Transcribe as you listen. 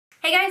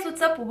Hey guys,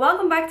 what's up?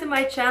 Welcome back to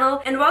my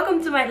channel and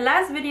welcome to my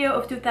last video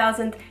of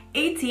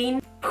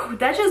 2018.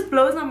 That just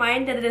blows my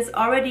mind that it is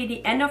already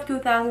the end of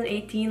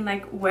 2018.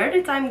 Like, where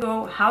did time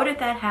go? How did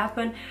that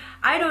happen?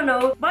 I don't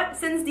know. But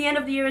since the end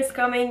of the year is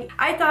coming,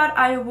 I thought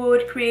I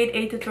would create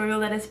a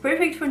tutorial that is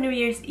perfect for New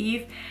Year's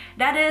Eve.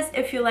 That is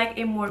if you like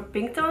a more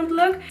pink toned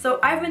look. So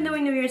I've been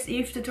doing New Year's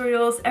Eve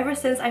tutorials ever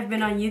since I've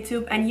been on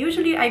YouTube, and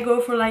usually I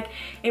go for like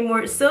a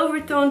more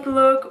silver toned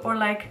look or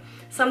like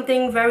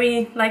something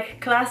very like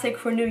classic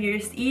for New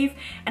Year's Eve,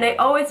 and I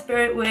always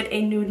pair it with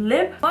a nude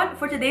lip. But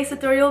for today's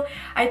tutorial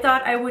I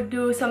thought I would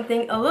do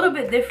something a little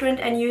bit different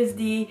and use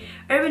the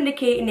Urban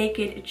Decay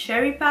Naked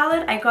Cherry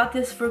palette. I got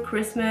this for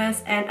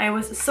Christmas and I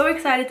was so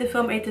excited to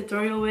film a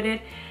tutorial with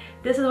it.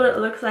 This is what it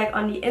looks like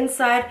on the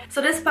inside.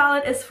 So this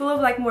palette is full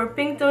of like more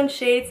pink tone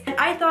shades, and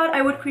I thought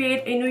I would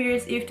create a New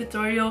Year's Eve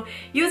tutorial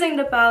using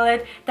the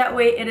palette. That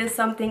way it is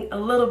something a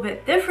little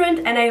bit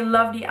different, and I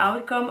love the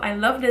outcome. I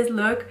love this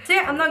look. So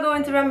yeah, I'm not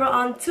going to ramble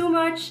on too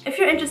much. If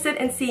you're interested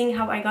in seeing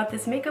how I got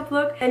this makeup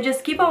look, then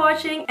just keep on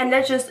watching and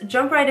let's just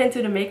jump right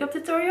into the makeup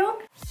tutorial.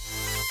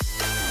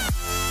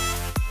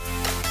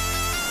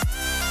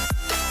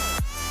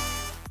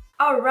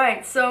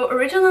 Alright, so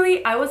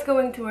originally I was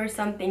going to wear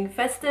something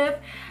festive.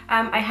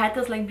 I had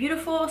this like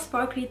beautiful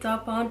sparkly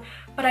top on,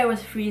 but I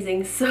was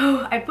freezing,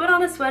 so I put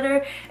on a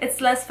sweater.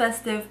 It's less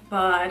festive,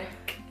 but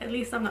at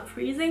least I'm not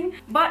freezing.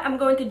 But I'm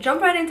going to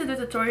jump right into the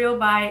tutorial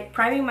by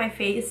priming my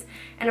face,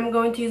 and I'm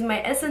going to use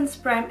my Essence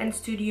Prime and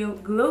Studio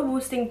Glow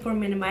Boosting Pore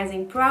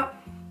Minimizing Primer.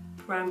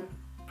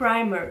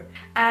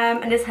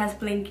 And this has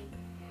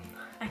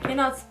I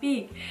cannot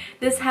speak.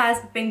 This has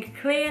pink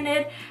clay in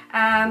it,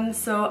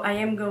 so I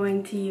am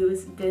going to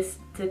use this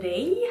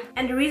today.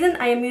 And the reason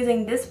I am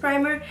using this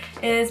primer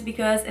is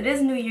because it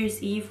is New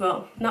Year's Eve.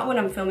 Well, not when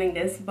I'm filming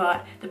this,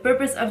 but the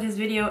purpose of this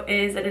video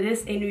is that it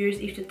is a New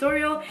Year's Eve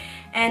tutorial,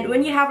 and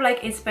when you have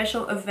like a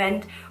special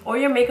event or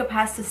your makeup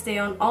has to stay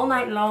on all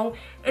night long,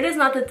 it is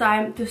not the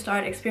time to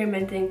start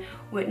experimenting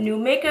with new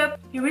makeup.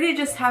 You really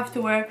just have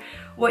to wear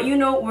what you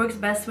know works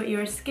best with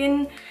your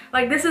skin.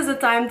 Like, this is the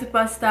time to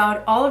bust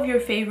out all of your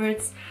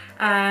favorites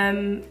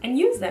and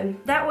use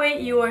them. That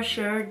way you are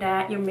sure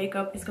that your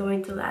makeup is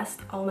going to last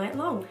all night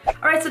long.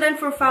 Alright, so then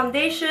for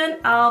foundation,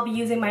 I'll be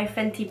using my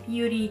Fenty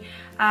Beauty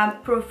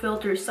Pro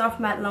Filt'r Soft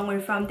Matte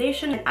Longwear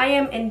Foundation, and I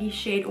am in the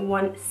shade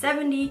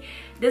 170.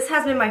 This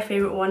has been my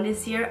favorite one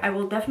this year. I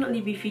will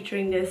definitely be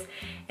featuring this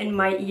in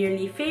my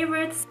yearly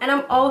favorites. And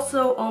I'm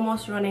also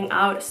almost running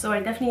out, so I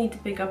definitely need to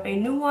pick up a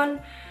new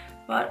one.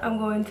 But I'm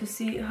going to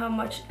see how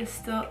much is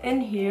still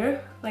in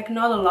here. Like,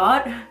 not a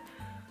lot.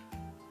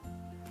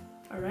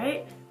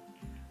 Alright.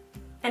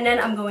 And then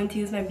I'm going to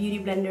use my beauty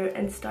blender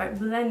and start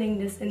blending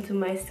this into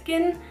my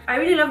skin. I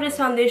really love this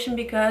foundation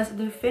because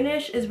the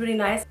finish is really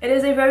nice. It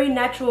is a very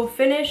natural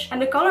finish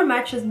and the color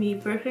matches me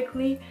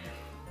perfectly.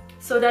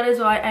 So that is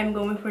why I'm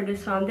going for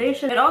this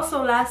foundation. It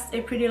also lasts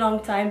a pretty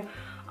long time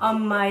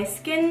on my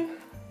skin.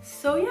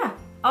 So yeah.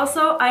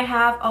 Also, I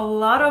have a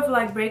lot of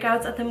like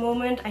breakouts at the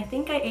moment. I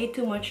think I ate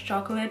too much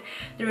chocolate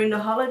during the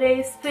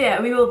holidays. So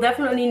yeah, we will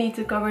definitely need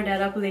to cover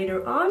that up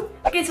later on.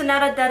 Okay, so now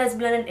that that is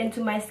blended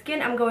into my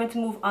skin, I'm going to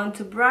move on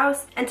to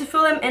brows. And to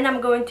fill them in, I'm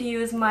going to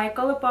use my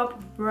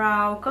Colourpop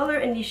brow color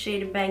in the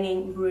shade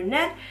Bangin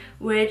Brunette,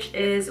 which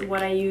is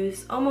what I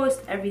use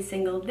almost every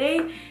single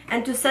day.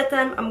 And to set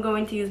them, I'm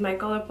going to use my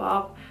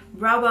Colourpop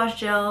brow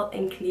wash gel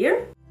in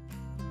clear.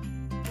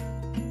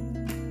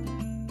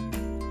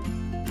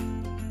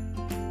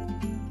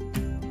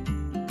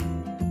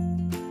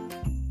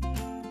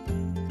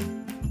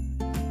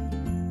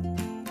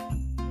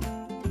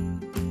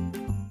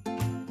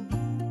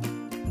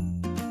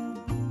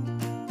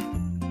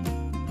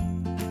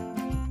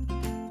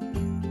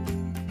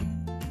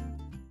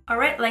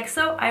 Alright, like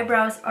so,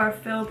 eyebrows are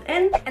filled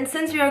in. And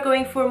since we are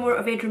going for more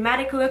of a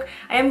dramatic look,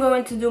 I am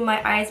going to do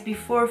my eyes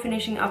before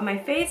finishing off my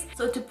face.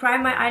 So to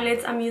prime my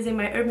eyelids, I'm using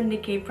my Urban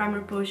Decay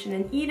Primer Potion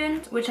in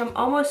Eden, which I'm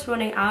almost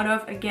running out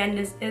of. Again,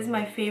 this is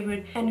my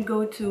favorite and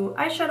go-to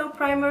eyeshadow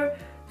primer.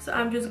 So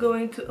I'm just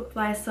going to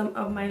apply some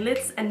of my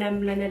lids and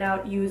then blend it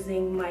out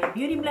using my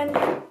beauty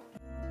blender.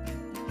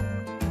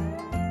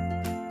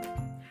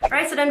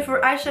 Alright, so then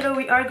for eyeshadow,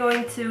 we are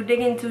going to dig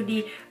into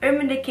the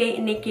Urban Decay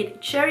Naked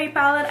Cherry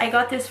palette. I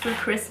got this for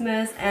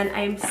Christmas and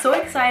I'm so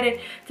excited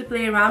to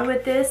play around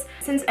with this.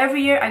 Since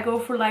every year I go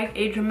for like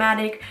a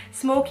dramatic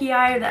smoky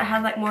eye that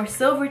has like more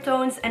silver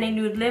tones and a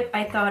nude lip,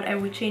 I thought I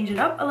would change it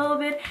up a little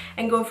bit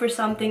and go for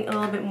something a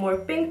little bit more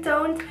pink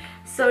toned.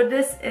 So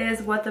this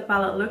is what the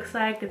palette looks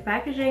like. The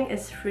packaging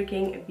is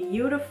freaking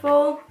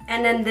beautiful.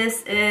 And then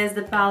this is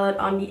the palette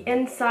on the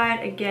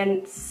inside.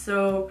 Again,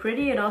 so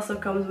pretty. It also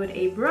comes with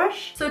a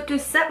brush. So to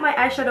set my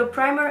eyeshadow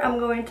primer, I'm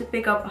going to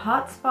pick up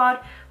Hot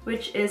Spot,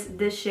 which is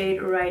this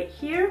shade right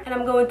here. And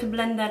I'm going to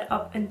blend that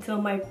up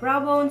until my brow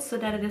bone so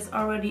that it is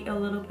already a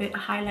little bit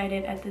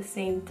highlighted at the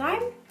same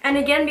time. And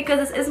again, because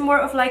this is more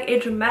of like a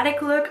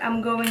dramatic look,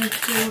 I'm going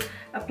to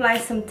apply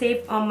some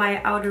tape on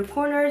my outer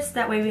corners.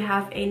 That way we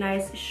have a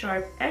nice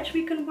sharp edge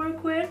we can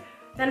work with.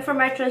 Then for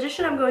my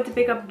transition, I'm going to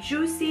pick up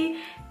Juicy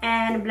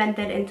and blend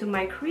that into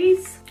my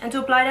crease. And to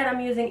apply that, I'm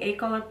using a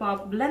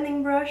Colourpop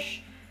blending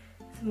brush.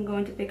 So I'm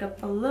going to pick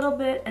up a little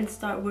bit and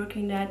start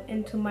working that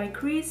into my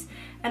crease.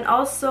 And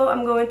also,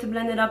 I'm going to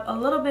blend it up a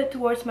little bit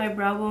towards my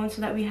brow bone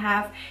so that we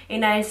have a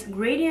nice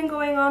gradient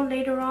going on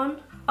later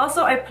on.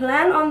 Also, I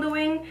plan on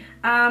doing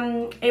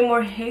a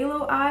more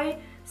halo eye.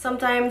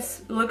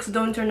 Sometimes looks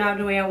don't turn out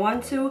the way I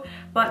want to,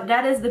 but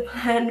that is the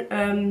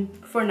plan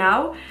for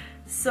now.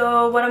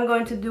 So what I'm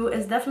going to do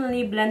is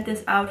definitely blend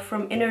this out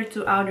from outer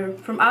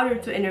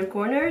to inner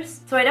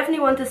corners. So I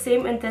definitely want the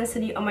same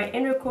intensity on my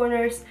inner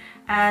corners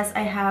as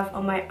I have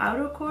on my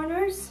outer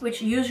corners,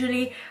 which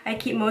usually I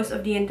keep most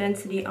of the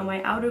intensity on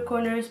my outer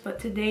corners, but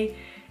today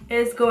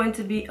is going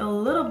to be a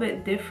little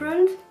bit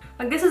different.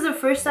 Like, this is the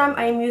first time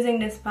I am using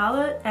this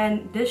palette,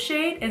 and this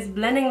shade is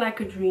blending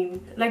like a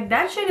dream. Like,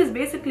 that shade is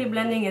basically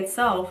blending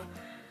itself,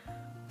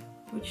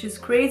 which is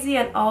crazy.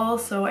 And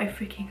also, I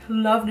freaking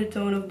love the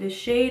tone of this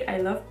shade. I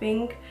love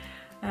pink.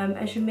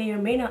 As you may or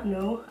may not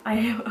know, I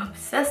am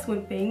obsessed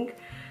with pink.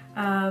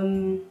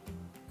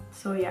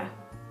 So yeah,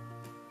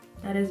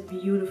 that is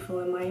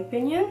beautiful in my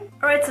opinion.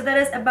 Alright, so that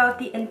is about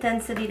the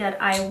intensity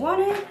that I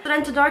wanted. So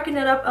then to darken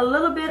it up a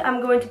little bit,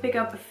 I'm going to pick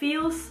up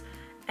Feels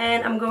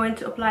and I'm going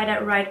to apply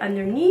that right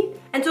underneath.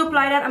 And to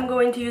apply that, I'm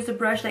going to use the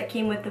brush that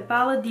came with the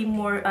palette, the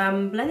more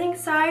blending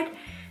side.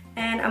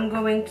 And I'm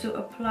going to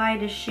apply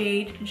the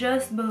shade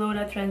just below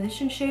that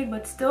transition shade,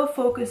 but still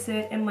focus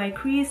it in my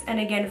crease, and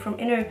again from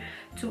inner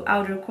to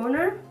outer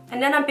corner.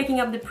 And then I'm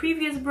picking up the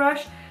previous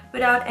brush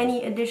without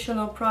any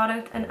additional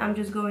product, and I'm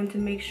just going to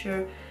make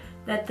sure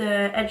that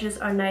the edges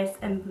are nice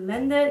and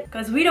blended,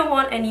 because we don't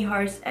want any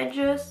harsh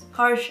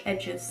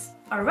edges.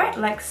 Alright,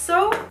 like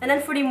so. And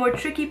then for the more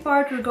tricky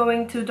part, we're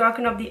going to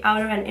darken up the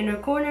outer and inner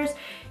corners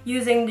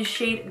using the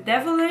shade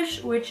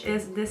Devilish, which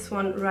is this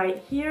one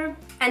right here.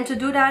 And to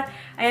do that,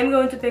 I am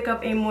going to pick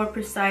up a more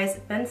precise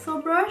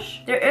pencil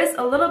brush. There is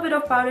a little bit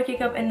of powder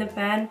kick up in the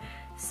pan,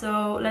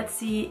 so let's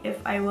see if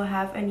I will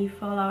have any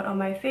fallout on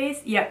my face.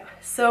 Yep,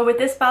 so with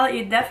this palette,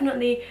 you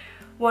definitely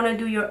want to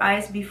do your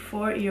eyes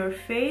before your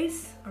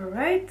face.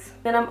 Alright,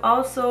 then I'm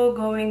also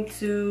going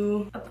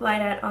to apply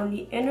that on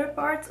the inner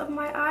parts of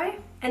my eye.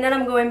 And then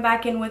I'm going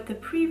back in with the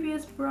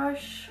previous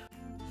brush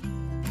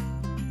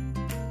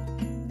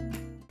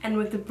and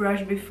with the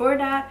brush before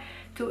that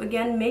to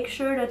again make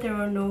sure that there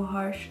are no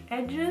harsh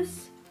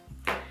edges.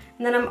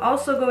 And then I'm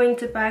also going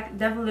to pack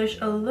Devilish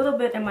a little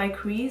bit in my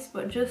crease,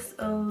 but just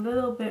a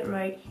little bit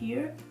right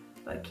here.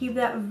 But keep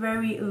that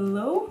very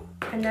low.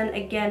 And then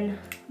again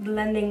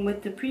blending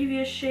with the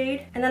previous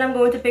shade. And then I'm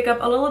going to pick up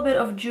a little bit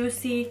of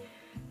Juicy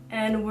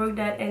and work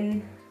that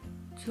in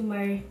to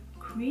my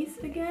crease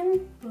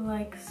again,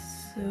 like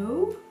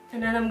so.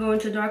 And then I'm going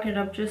to darken it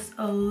up just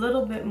a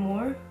little bit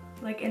more,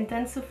 like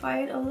intensify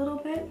it a little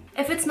bit.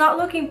 If it's not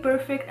looking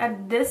perfect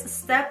at this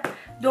step,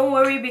 don't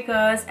worry,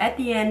 because at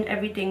the end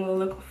everything will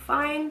look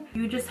fine.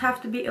 You just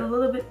have to be a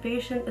little bit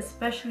patient,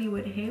 especially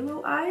with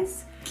halo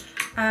eyes.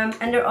 And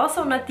they're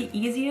also not the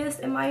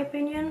easiest in my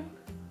opinion,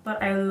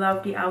 but I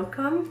love the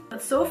outcome.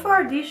 But so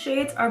far these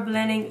shades are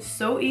blending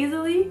so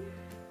easily.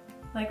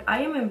 Like,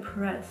 I am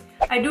impressed.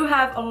 I do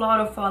have a lot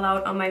of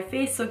fallout on my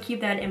face, so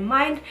keep that in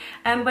mind.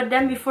 But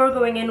then before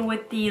going in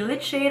with the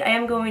lid shade, I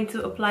am going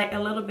to apply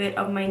a little bit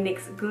of my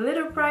NYX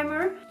Glitter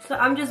Primer. So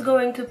I'm just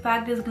going to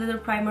pack this glitter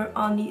primer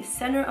on the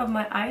center of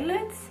my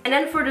eyelids. And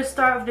then for the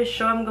start of the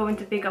show, I'm going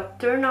to pick up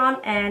Turn On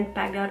and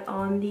pack that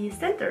on the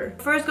center.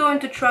 First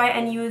going to try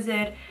and use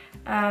it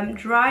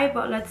dry,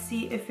 but let's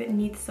see if it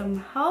needs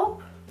some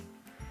help.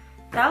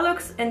 That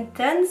looks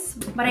intense,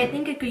 but I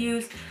think it could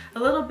use a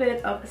little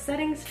bit of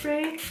setting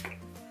spray.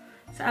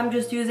 So I'm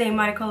just using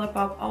my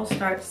Colourpop All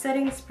Star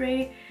setting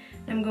spray.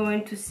 I'm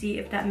going to see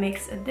if that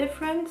makes a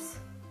difference.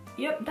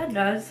 Yep, that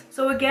does.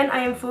 So again, I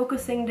am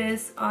focusing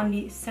this on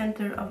the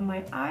center of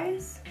my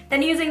eyes.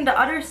 Then using the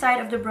other side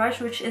of the brush,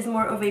 which is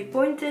more of a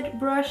pointed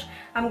brush,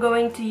 I'm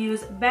going to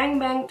use Bang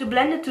Bang to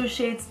blend the two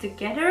shades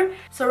together.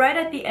 So right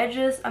at the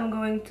edges, I'm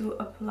going to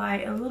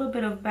apply a little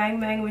bit of Bang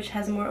Bang, which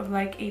has more of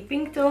like a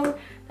pink tone.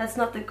 That's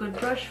not the good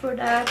brush for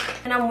that.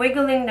 And I'm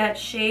wiggling that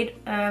shade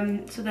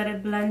so that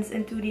it blends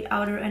into the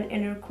outer and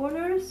inner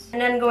corners.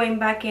 And then going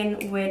back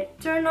in with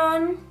Turn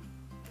On.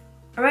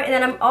 Alright, and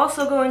then I'm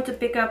also going to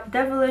pick up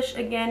Devilish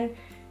again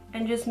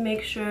and just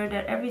make sure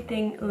that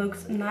everything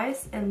looks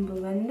nice and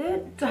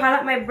blended. To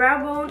highlight my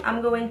brow bone,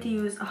 I'm going to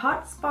use a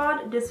Hot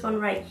Spot, this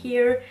one right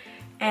here,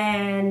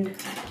 and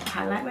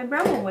highlight my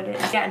brow bone with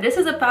it. Yeah, this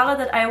is a palette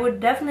that I would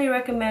definitely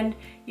recommend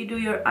you do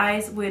your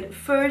eyes with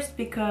first,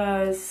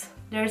 because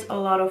there's a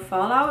lot of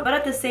fallout, but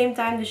at the same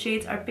time the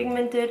shades are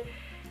pigmented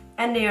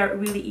and they are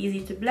really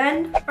easy to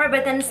blend. Alright,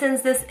 but then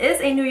since this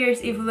is a New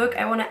Year's Eve look,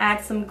 I want to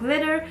add some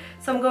glitter.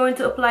 So I'm going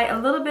to apply a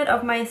little bit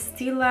of my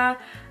Stilla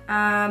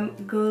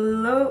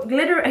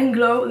Glitter and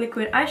Glow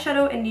liquid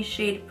eyeshadow in the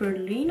shade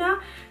Perlina.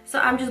 So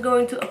I'm just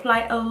going to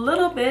apply a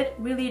little bit,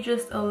 really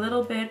just a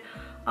little bit,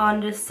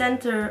 on the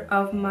center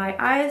of my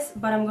eyes,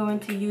 but I'm going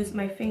to use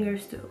my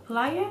fingers to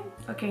apply it.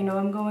 Okay, no,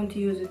 I'm going to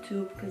use a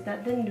tube because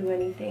that didn't do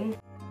anything.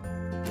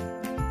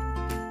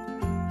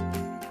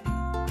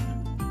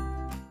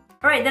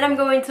 Alright, then I'm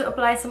going to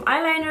apply some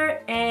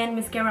eyeliner and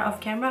mascara off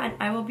camera, and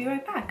I will be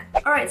right back.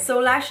 Alright, so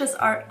lashes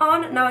are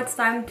on. Now it's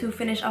time to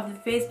finish off the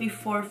face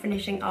before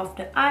finishing off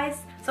the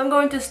eyes. So I'm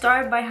going to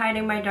start by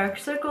hiding my dark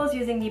circles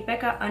using the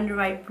Becca Under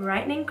Eye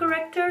Brightening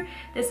Corrector.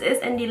 This is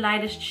in the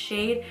lightest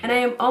shade, and I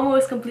am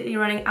almost completely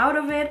running out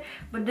of it,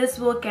 but this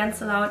will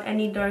cancel out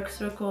any dark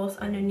circles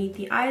underneath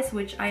the eyes,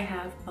 which I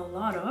have a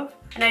lot of.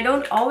 And I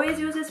don't always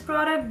use this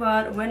product,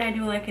 but when I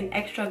do like an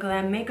extra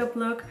glam makeup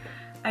look,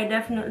 I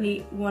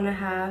definitely want to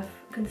have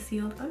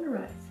concealed under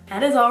eyes.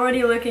 That is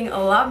already looking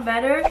a lot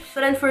better. So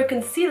then for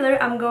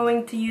concealer, I'm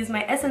going to use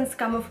my Essence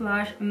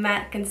Camouflage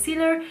Matte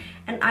Concealer,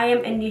 and I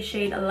am in the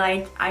shade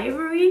Light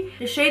Ivory.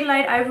 The shade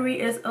Light Ivory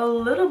is a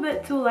little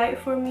bit too light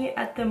for me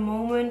at the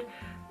moment,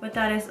 but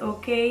that is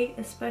okay,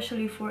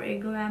 especially for a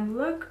glam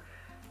look.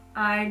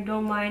 I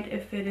don't mind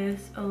if it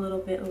is a little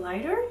bit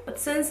lighter. But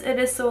since it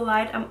is so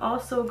light, I'm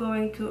also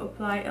going to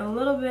apply a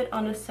little bit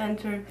on the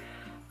center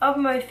of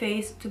my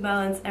face to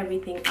balance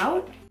everything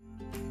out.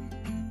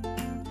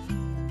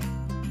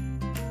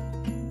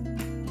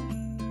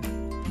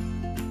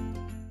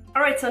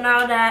 Alright, so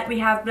now that we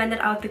have blended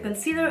out the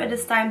concealer, it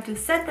is time to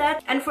set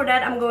that. And for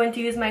that, I'm going to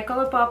use my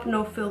Colourpop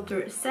No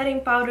Filter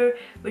Setting Powder,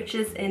 which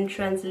is in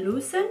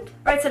Translucent.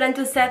 Alright, so then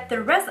to set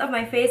the rest of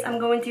my face, I'm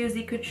going to use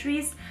the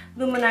Catrice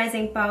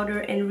Luminizing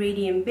Powder in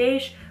Radiant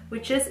Beige,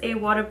 which is a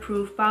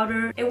waterproof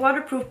powder. A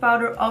waterproof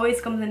powder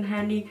always comes in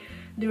handy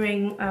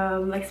during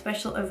like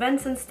special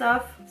events and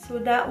stuff, so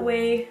that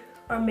way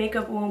our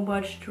makeup won't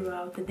budge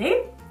throughout the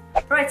day.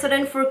 Alright, so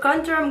then for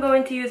contour, I'm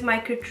going to use my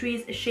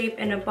Catrice Shape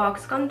in a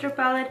Box contour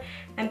palette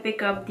and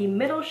pick up the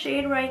middle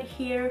shade right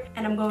here,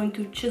 and I'm going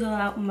to chisel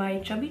out my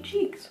chubby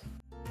cheeks.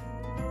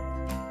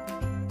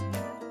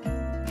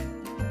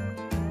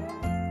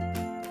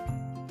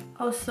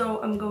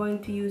 Also, I'm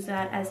going to use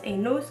that as a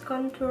nose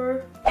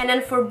contour. And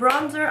then for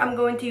bronzer, I'm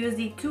going to use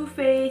the Too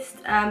Faced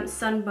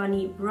Sun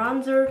Bunny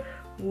Bronzer,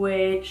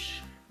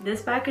 which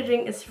this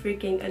packaging is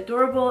freaking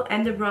adorable,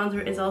 and the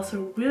bronzer is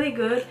also really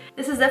good.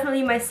 This is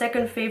definitely my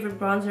second favorite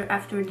bronzer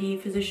after the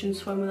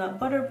Physicians Formula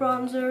Butter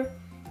Bronzer.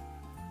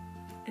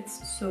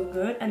 It's so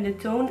good, and the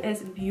tone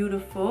is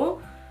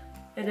beautiful.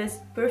 It is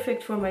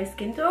perfect for my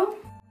skin tone.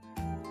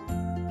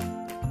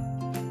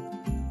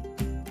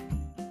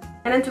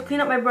 And then to clean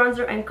up my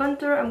bronzer and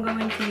contour, I'm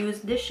going to use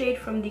this shade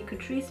from the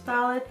Catrice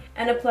palette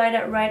and apply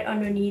that right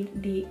underneath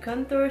the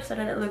contour so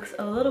that it looks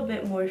a little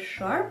bit more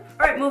sharp.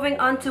 Alright, moving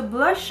on to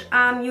blush.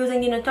 I'm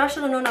using the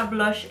Natasha Denona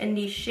blush in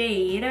the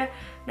shade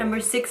number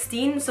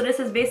 16. So this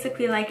is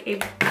basically like a...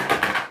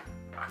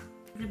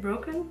 Is it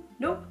broken?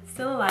 Nope, it's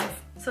still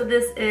alive. So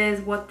this is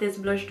what this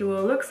blush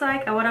duo looks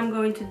like, and what I'm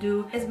going to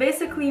do is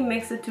basically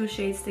mix the two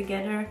shades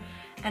together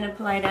and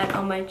apply that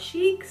on my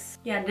cheeks.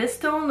 Yeah, this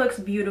tone looks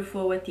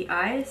beautiful with the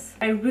eyes.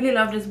 I really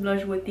love this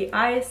blush with the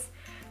eyes.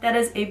 That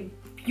is a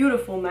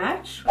beautiful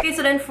match. Okay,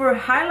 so then for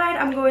highlight,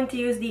 I'm going to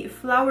use the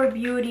Flower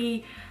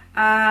Beauty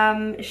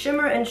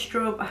Shimmer and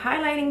Strobe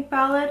highlighting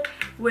palette,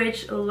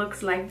 which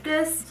looks like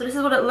this. So this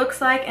is what it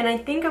looks like, and I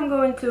think I'm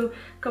going to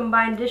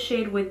combine this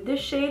shade with this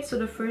shade, so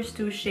the first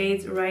two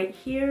shades right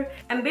here,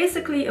 and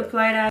basically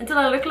apply that until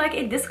I look like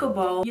a disco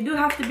ball. You do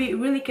have to be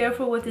really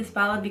careful with this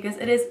palette because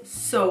it is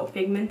so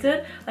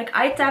pigmented. Like,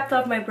 I tapped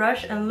off my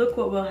brush and look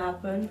what will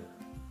happen.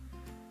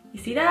 You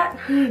see that?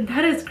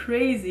 That is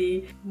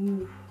crazy.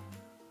 Ooh.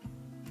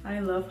 I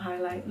love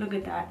highlight. Look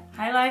at that.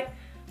 Highlight,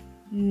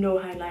 no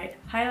highlight.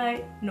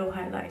 Highlight, no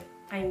highlight.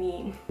 I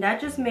mean,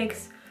 that just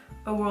makes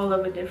a world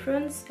of a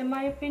difference in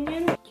my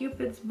opinion.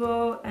 Cupid's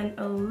bow and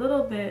a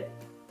little bit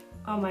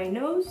on my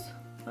nose,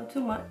 not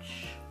too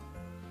much,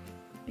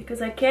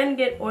 because I can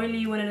get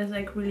oily when it is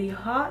like really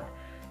hot,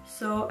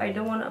 so I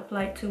don't want to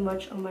apply too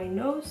much on my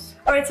nose.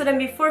 Alright, so then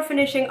before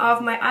finishing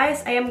off my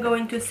eyes, I am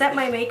going to set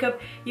my makeup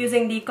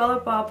using the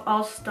Colourpop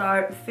All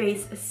Star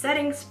Face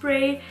Setting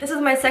Spray. This is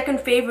my second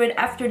favorite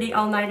after the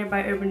All Nighter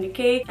by Urban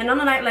Decay, and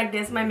on a night like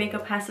this, my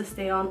makeup has to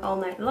stay on all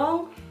night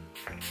long.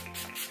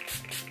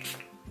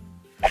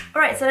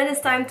 Alright, so then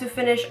it's time to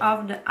finish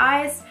off the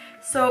eyes.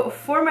 So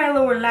for my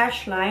lower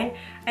lash line,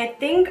 I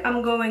think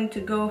I'm going to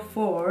go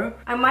for...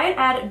 I might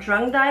add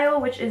Drunk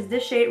Dial, which is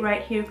this shade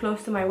right here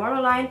close to my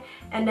waterline,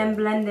 and then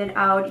blend it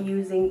out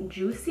using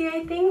Juicy,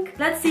 I think.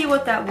 Let's see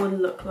what that would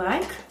look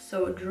like.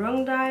 So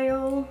Drunk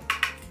Dial,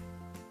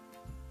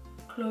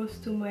 close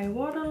to my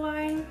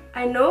waterline.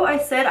 I know I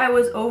said I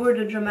was over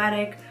the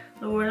dramatic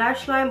lower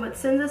lash line, but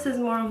since this is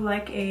more of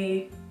like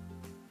a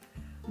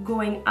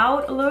going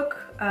out look,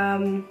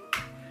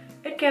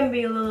 it can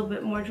be a little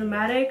bit more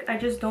dramatic. I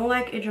just don't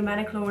like a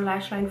dramatic lower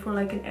lash line for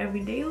like an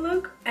everyday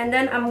look. And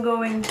then I'm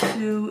going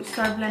to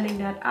start blending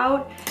that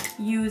out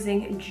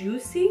using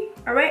Juicy.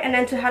 Alright, and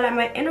then to highlight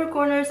my inner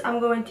corners, I'm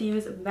going to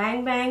use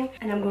Bang Bang,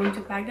 and I'm going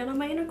to pack that on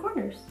my inner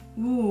corners.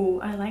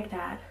 Ooh, I like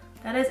that.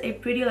 That is a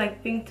pretty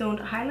like pink toned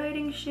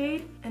highlighting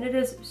shade, and it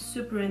is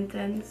super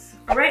intense.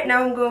 Alright,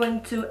 now I'm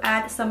going to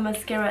add some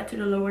mascara to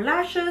the lower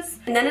lashes,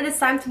 and then it is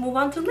time to move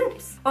on to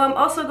lips. Oh, I'm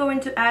also going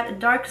to add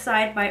Dark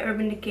Side by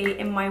Urban Decay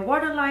in my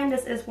waterline.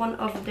 This is one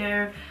of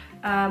their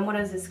what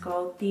is this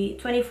called? The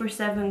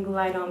 24/7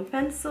 Glide On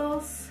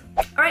pencils.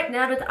 Alright,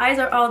 now that the eyes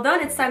are all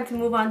done, it's time to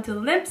move on to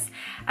lips.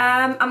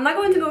 I'm not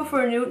going to go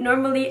for a nude.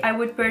 Normally I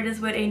would pair this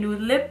with a nude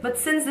lip, but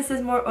since this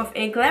is more of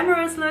a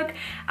glamorous look,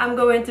 I'm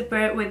going to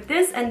pair it with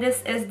this, and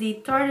this is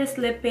the Tarte's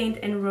Lip Paint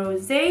in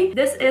Rosé.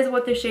 This is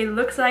what the shade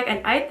looks like,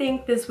 and I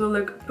think this will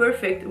look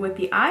perfect with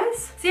the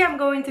eyes. So yeah, I'm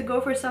going to go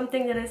for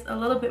something that is a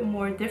little bit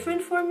more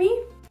different for me.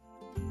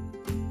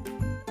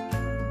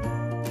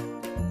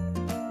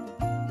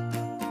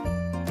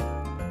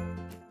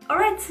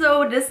 Alright,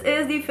 so this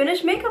is the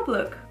finished makeup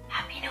look.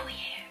 Happy New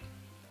Year!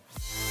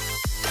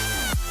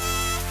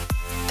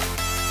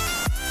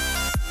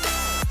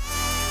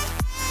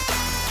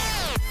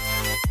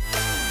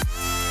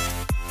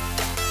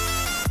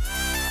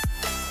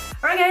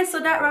 Alright guys, so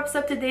that wraps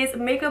up today's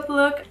makeup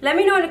look. Let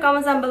me know in the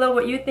comments down below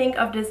what you think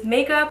of this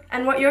makeup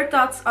and what your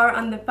thoughts are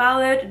on the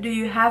palette. Do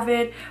you have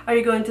it? Are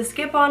you going to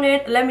skip on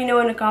it? Let me know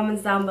in the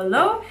comments down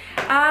below.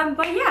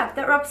 But yeah,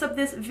 that wraps up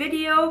this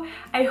video.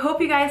 I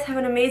hope you guys have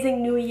an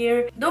amazing new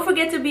year. Don't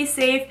forget to be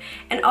safe,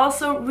 and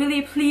also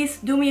really please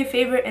do me a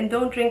favor and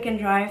don't drink and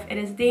drive. It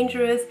is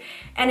dangerous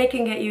and it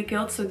can get you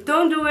killed, so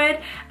don't do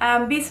it.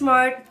 Be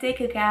smart, take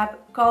a cab,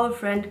 call a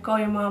friend, call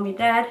your mom, your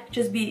dad.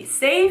 Just be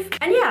safe,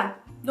 and yeah,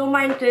 don't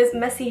mind this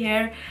messy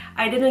hair.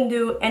 I didn't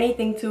do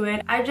anything to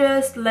it. I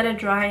just let it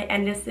dry,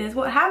 and this is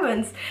what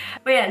happens.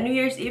 But yeah, New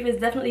Year's Eve is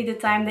definitely the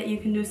time that you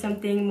can do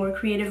something more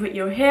creative with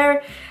your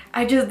hair.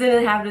 I just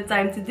didn't have the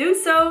time to do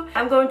so.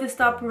 I'm going to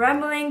stop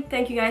rambling.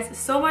 Thank you guys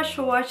so much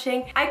for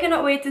watching. I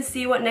cannot wait to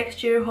see what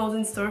next year holds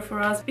in store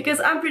for us, because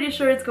I'm pretty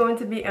sure it's going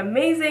to be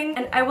amazing.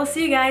 And I will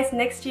see you guys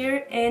next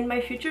year in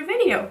my future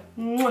video.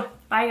 Mwah.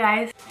 Bye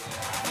guys.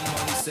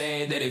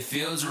 Say that it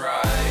feels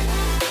right.